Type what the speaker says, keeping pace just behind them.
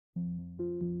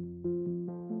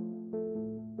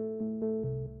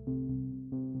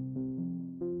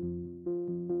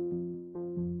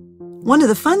One of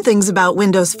the fun things about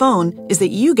Windows Phone is that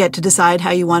you get to decide how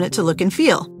you want it to look and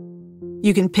feel.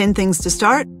 You can pin things to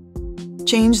start,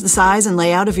 change the size and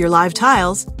layout of your live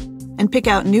tiles, and pick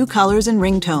out new colors and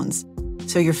ringtones,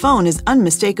 so your phone is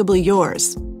unmistakably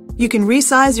yours. You can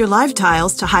resize your live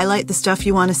tiles to highlight the stuff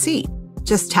you want to see.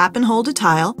 Just tap and hold a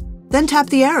tile, then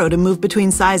tap the arrow to move between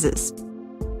sizes.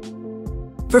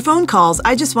 For phone calls,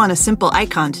 I just want a simple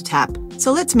icon to tap,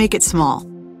 so let's make it small.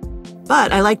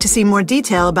 But I like to see more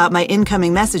detail about my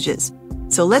incoming messages,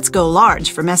 so let's go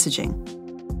large for messaging.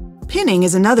 Pinning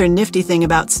is another nifty thing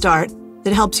about Start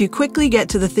that helps you quickly get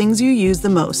to the things you use the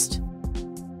most.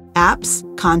 Apps,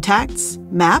 contacts,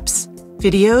 maps,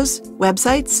 videos,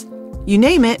 websites, you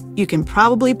name it, you can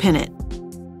probably pin it.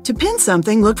 To pin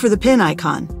something, look for the pin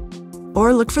icon,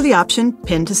 or look for the option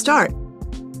Pin to Start.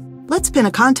 Let's pin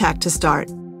a contact to start.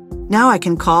 Now I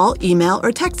can call, email,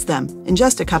 or text them in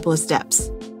just a couple of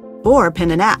steps. Or pin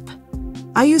an app.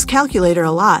 I use Calculator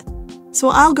a lot, so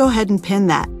I'll go ahead and pin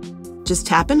that. Just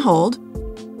tap and hold,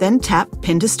 then tap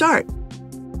Pin to Start.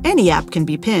 Any app can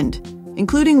be pinned,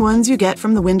 including ones you get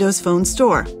from the Windows Phone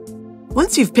store.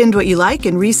 Once you've pinned what you like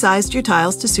and resized your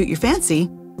tiles to suit your fancy,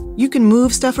 you can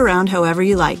move stuff around however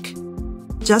you like.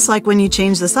 Just like when you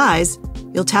change the size,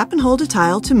 you'll tap and hold a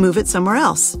tile to move it somewhere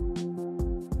else.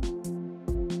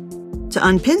 To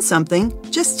unpin something,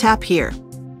 just tap here.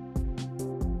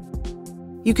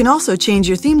 You can also change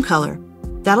your theme color.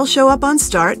 That'll show up on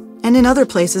Start and in other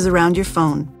places around your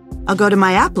phone. I'll go to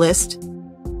my app list,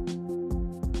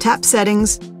 tap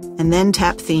Settings, and then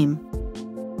tap Theme.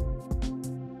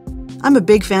 I'm a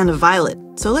big fan of violet,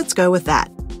 so let's go with that.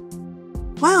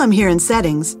 While I'm here in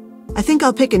Settings, I think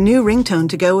I'll pick a new ringtone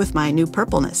to go with my new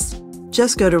purpleness.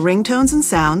 Just go to Ringtones and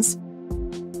Sounds,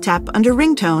 tap under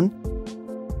Ringtone,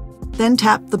 then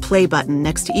tap the play button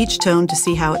next to each tone to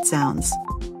see how it sounds.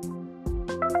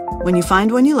 When you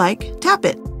find one you like, tap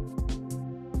it.